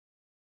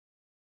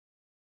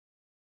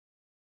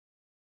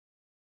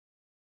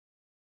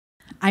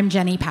I'm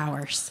Jenny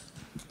Powers.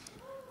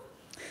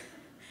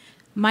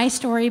 My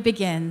story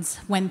begins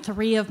when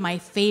 3 of my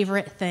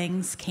favorite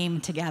things came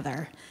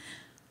together: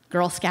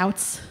 Girl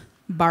Scouts,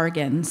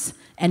 bargains,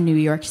 and New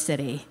York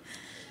City.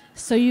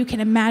 So you can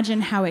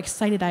imagine how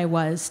excited I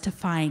was to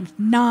find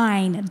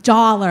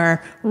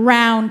 $9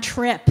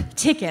 round-trip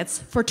tickets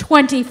for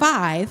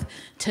 $25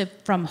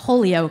 from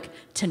Holyoke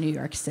to New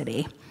York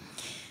City.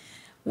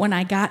 When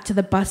I got to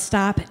the bus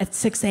stop at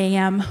 6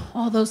 a.m.,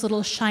 all those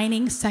little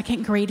shining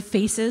second-grade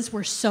faces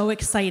were so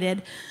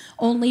excited.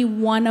 Only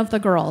one of the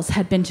girls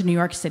had been to New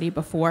York City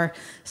before,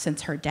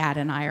 since her dad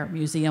and I are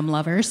museum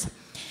lovers.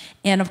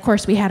 And of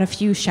course, we had a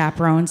few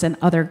chaperones and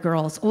other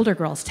girls, older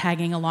girls,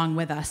 tagging along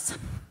with us.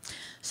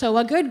 So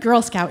a good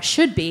Girl Scout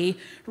should be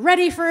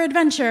ready for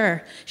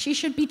adventure. She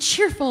should be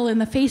cheerful in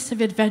the face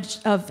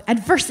of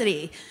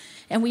adversity.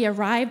 And we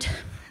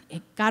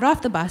got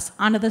off the bus,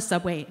 onto the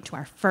subway, to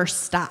our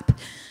first stop,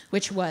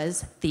 which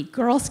was the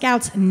Girl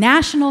Scouts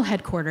National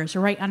Headquarters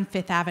right on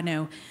Fifth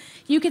Avenue.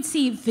 You could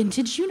see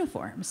vintage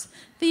uniforms,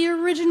 the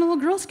original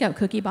Girl Scout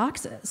cookie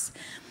boxes.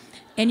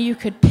 And you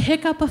could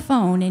pick up a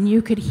phone and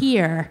you could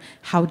hear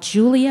how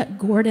Juliet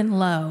Gordon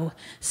Lowe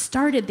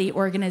started the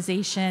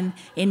organization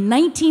in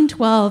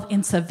 1912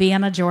 in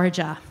Savannah,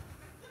 Georgia.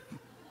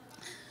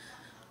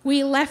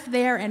 We left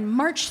there and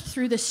marched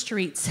through the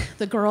streets,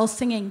 the girls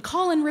singing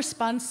call and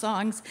response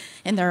songs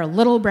in their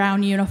little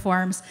brown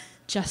uniforms,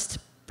 just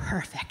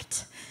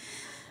perfect.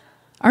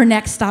 Our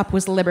next stop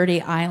was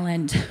Liberty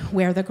Island,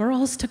 where the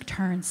girls took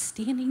turns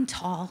standing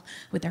tall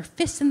with their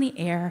fists in the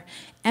air,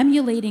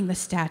 emulating the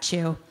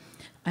statue,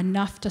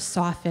 enough to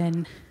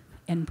soften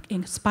and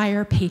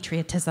inspire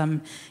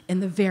patriotism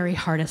in the very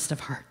hardest of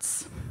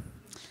hearts.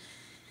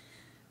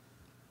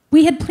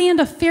 We had planned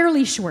a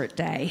fairly short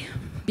day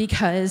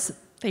because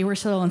they were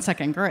still in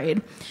second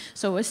grade,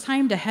 so it was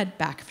time to head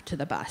back to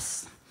the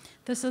bus.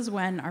 This is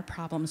when our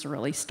problems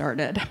really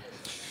started.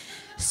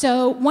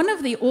 So one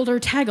of the older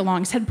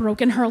tag-alongs had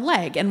broken her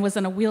leg and was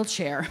in a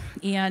wheelchair.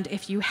 And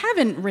if you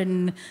haven't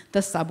ridden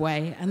the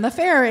subway and the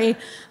ferry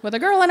with a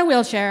girl in a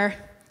wheelchair,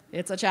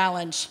 it's a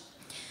challenge.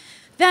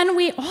 Then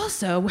we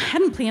also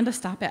hadn't planned to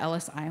stop at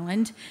Ellis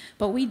Island,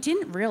 but we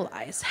didn't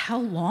realize how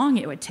long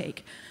it would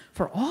take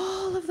for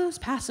all of those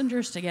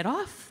passengers to get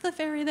off the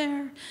ferry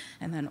there,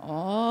 and then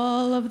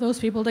all of those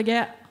people to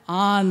get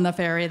on the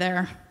ferry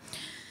there.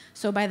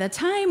 So by the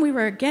time we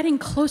were getting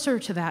closer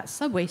to that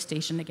subway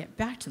station to get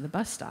back to the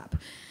bus stop,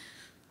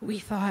 we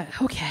thought,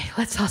 okay,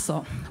 let's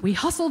hustle. We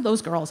hustled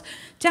those girls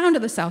down to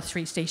the South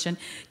Street station,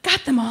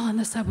 got them all on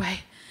the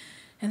subway,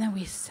 and then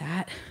we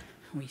sat.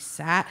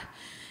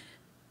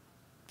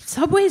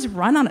 Subways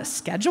run on a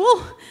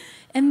schedule,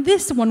 and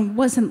this one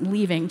wasn't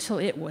leaving till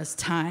it was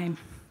time.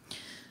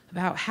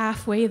 About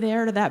halfway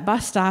there to that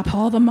bus stop,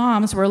 all the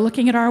moms were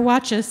looking at our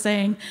watches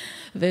saying,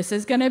 this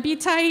is gonna be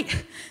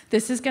tight,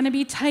 this is gonna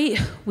be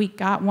tight. We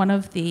got one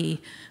of the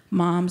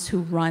moms who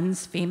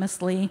runs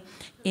famously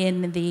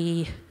in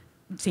the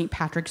St.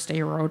 Patrick's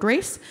Day road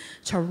race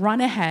to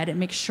run ahead and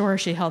make sure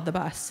she held the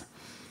bus.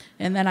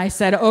 And then I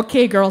said,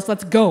 okay, girls,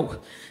 let's go.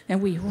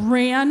 And we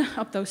ran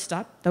up those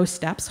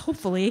steps.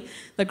 Hopefully,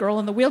 the girl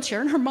in the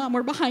wheelchair and her mom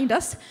were behind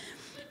us.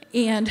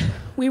 And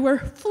we were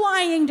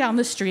flying down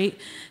the street.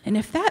 And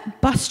if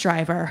that bus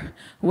driver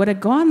would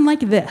have gone like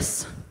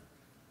this,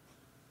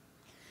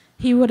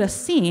 he would have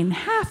seen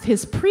half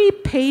his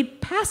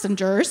prepaid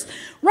passengers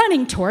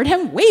running toward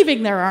him,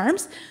 waving their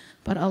arms.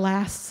 But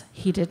alas,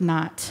 he did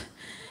not.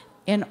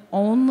 And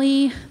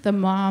only the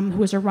mom, who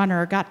was a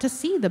runner, got to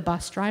see the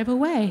bus drive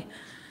away.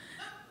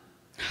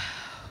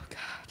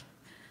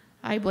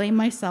 I blame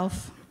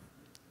myself.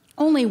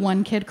 Only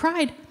one kid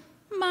cried,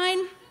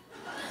 mine.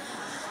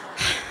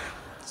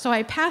 So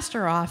I passed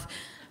her off.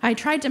 I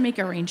tried to make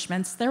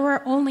arrangements. There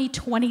were only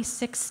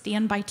 26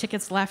 standby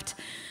tickets left,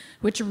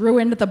 which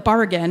ruined the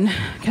bargain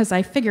because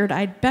I figured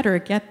I'd better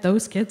get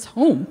those kids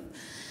home.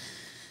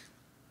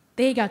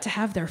 They got to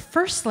have their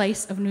first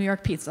slice of New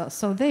York pizza,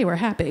 so they were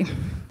happy.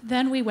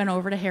 Then we went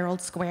over to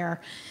Herald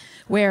Square,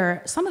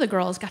 where some of the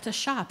girls got to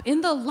shop in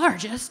the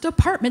largest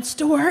department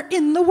store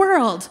in the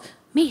world.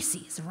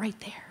 Macy's, right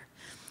there.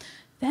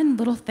 Then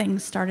little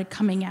things started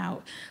coming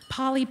out.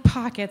 Polly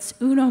Pockets,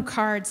 Uno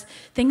cards,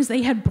 things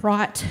they had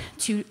brought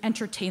to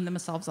entertain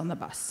themselves on the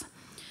bus.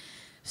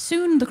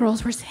 Soon the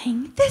girls were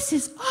saying, this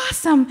is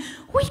awesome.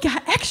 We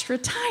got extra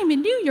time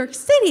in New York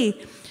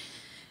City.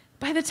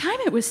 By the time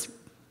it was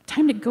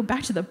time to go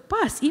back to the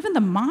bus, even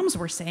the moms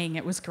were saying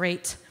it was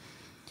great.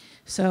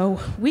 So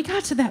we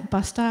got to that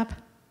bus stop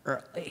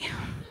early.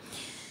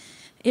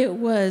 It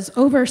was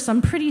over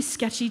some pretty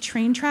sketchy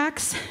train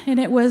tracks, and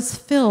it was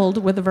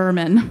filled with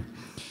vermin.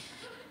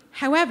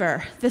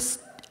 However, this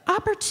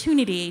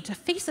opportunity to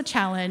face a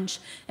challenge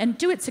and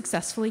do it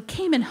successfully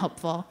came in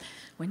helpful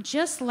when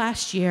just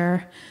last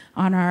year,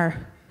 on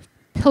our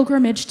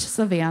pilgrimage to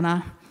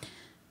Savannah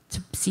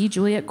to see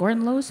Juliet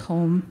Gordon Lowe's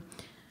home,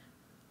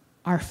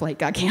 our flight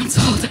got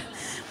canceled.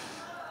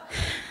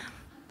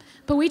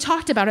 But we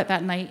talked about it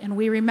that night, and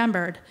we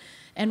remembered.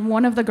 And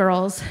one of the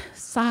girls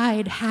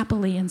sighed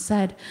happily and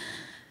said,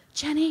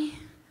 Jenny,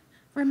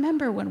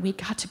 Remember when we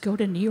got to go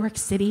to New York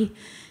City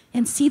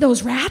and see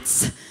those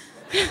rats?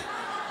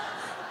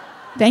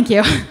 Thank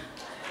you.